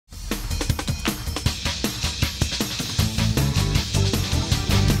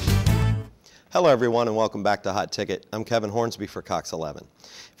Hello everyone and welcome back to Hot Ticket. I'm Kevin Hornsby for Cox 11.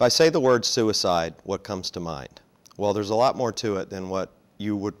 If I say the word suicide, what comes to mind? Well, there's a lot more to it than what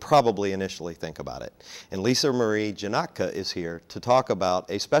you would probably initially think about it. And Lisa Marie Janatka is here to talk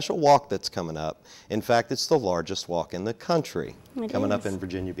about a special walk that's coming up. In fact, it's the largest walk in the country coming up in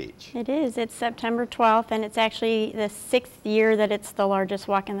Virginia Beach. It is. It's September 12th, and it's actually the 6th year that it's the largest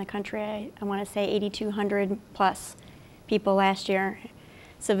walk in the country. I want to say 8,200 plus people last year.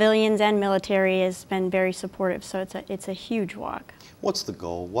 Civilians and military has been very supportive, so it's a huge walk. What's the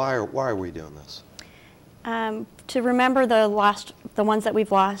goal? Why are we doing this? To remember the ones that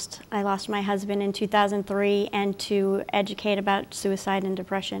we've lost. I lost my husband in 2003, and to educate about suicide and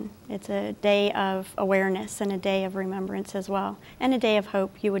depression. It's a day of awareness and a day of remembrance as well, and a day of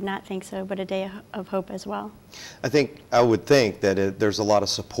hope. You would not think so, but a day of hope as well. I would think that there's a lot of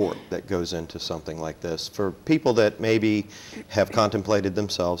support that goes into something like this for people that maybe have contemplated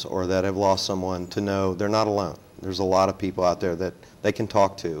themselves or that have lost someone, to know they're not alone. There's a lot of people out there that they can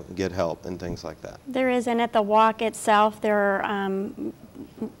talk to, get help, and things like that. There is, and at the walk itself, there are,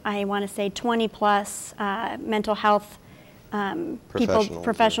 I want to say, 20 plus mental health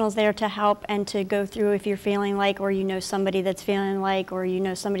professionals there to help and to go through if you're feeling like, or you know somebody that's feeling like, or you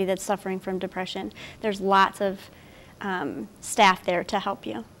know somebody that's suffering from depression. There's lots of staff there to help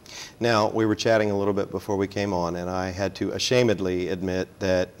you. Now, we were chatting a little bit before we came on, and I had to ashamedly admit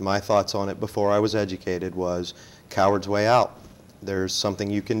that my thoughts on it before I was educated was coward's way out. There's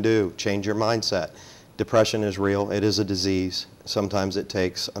something you can do, change your mindset. Depression is real, it is a disease. Sometimes it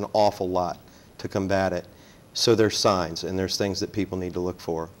takes an awful lot to combat it. So there's signs and there's things that people need to look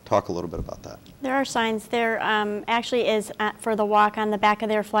for. Talk a little bit about that. There are signs. There actually is, for the walk, on the back of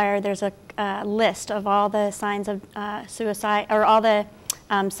their flyer, there's a list of all the signs of suicide, or all the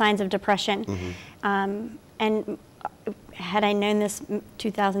signs of depression. Mm-hmm. And had I known this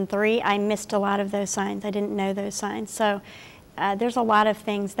 2003, I missed a lot of those signs. I didn't know those signs. So there's a lot of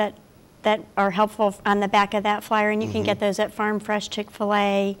things that are helpful on the back of that flyer, and you can get those at Farm Fresh,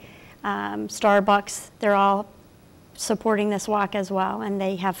 Chick-fil-A, Starbucks. They're all supporting this walk as well, and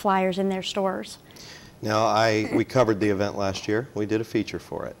they have flyers in their stores. Now, we covered the event last year. We did a feature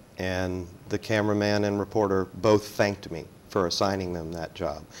for it, and the cameraman and reporter both thanked me for assigning them that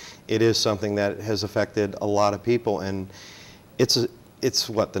job. It is something that has affected a lot of people, and it's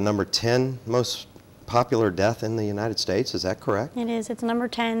what, the number 10 most popular death in the United States, is that correct? It is. It's number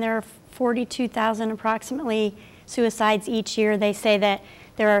 10. There are 42,000 approximately suicides each year. They say that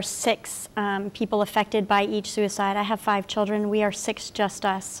there are 6 people affected by each suicide. I have 5 children. We are 6, just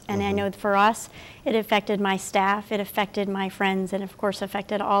us. And I know for us, it affected my staff, it affected my friends, and of course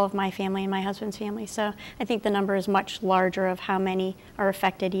affected all of my family and my husband's family. So I think the number is much larger of how many are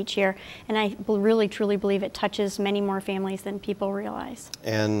affected each year. And I really, truly believe it touches many more families than people realize.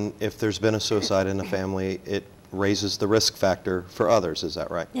 And if there's been a suicide in a family, it raises the risk factor for others, is that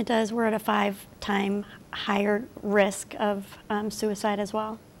right? It does. We're at a 5-time higher risk of suicide as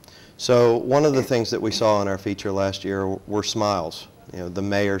well. So one of the things that we saw in our feature last year were smiles. You know, the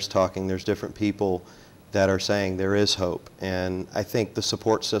mayor's talking, there's different people that are saying there is hope. And I think the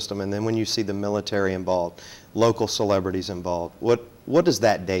support system, and then when you see the military involved, local celebrities involved, what does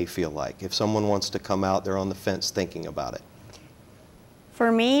that day feel like if someone wants to come out, they're on the fence thinking about it?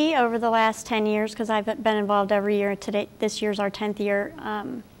 For me, over the last 10 years, because I've been involved every year, this year's our 10th year,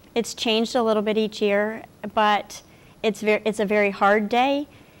 it's changed a little bit each year, but it's a very hard day.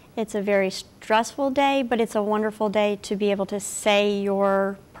 It's a very stressful day, but it's a wonderful day to be able to say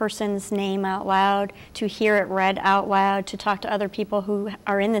your person's name out loud, to hear it read out loud, to talk to other people who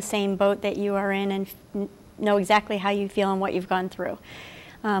are in the same boat that you are in and know exactly how you feel and what you've gone through.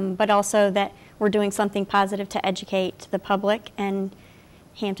 But also that we're doing something positive to educate the public, and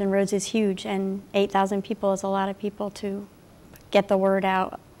Hampton Roads is huge, and 8,000 people is a lot of people to get the word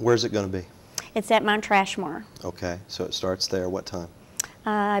out. Where's it going to be? It's at Mount Trashmore. Okay, so it starts there. What time?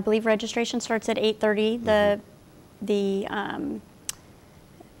 I believe registration starts at 8:30. The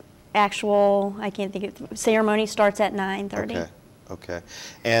actual, I can't think of, ceremony starts at 9:30. Okay, okay.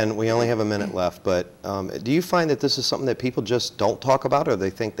 And we only have a minute left, but do you find that this is something that people just don't talk about, or they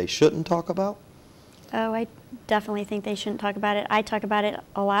think they shouldn't talk about? Oh, I definitely think they shouldn't talk about it. I talk about it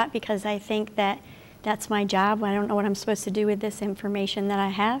a lot because I think that that's my job. I don't know what I'm supposed to do with this information that I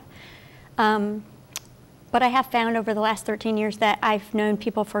have. But I have found over the last 13 years that I've known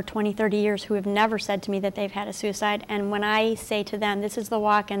people for 20, 30 years who have never said to me that they've had a suicide. And when I say to them, this is the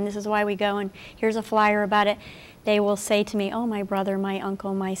walk and this is why we go and here's a flyer about it, they will say to me, oh, my brother, my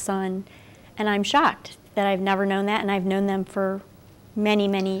uncle, my son. And I'm shocked that I've never known that, and I've known them for many,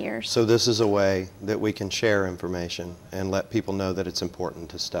 many years. So this is a way that we can share information and let people know that it's important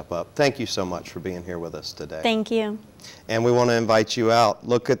to step up. Thank you so much for being here with us today. Thank you. And we want to invite you out.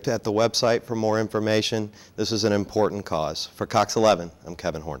 Look at the website for more information. This is an important cause. For Cox 11, I'm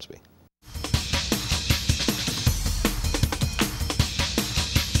Kevin Hornsby.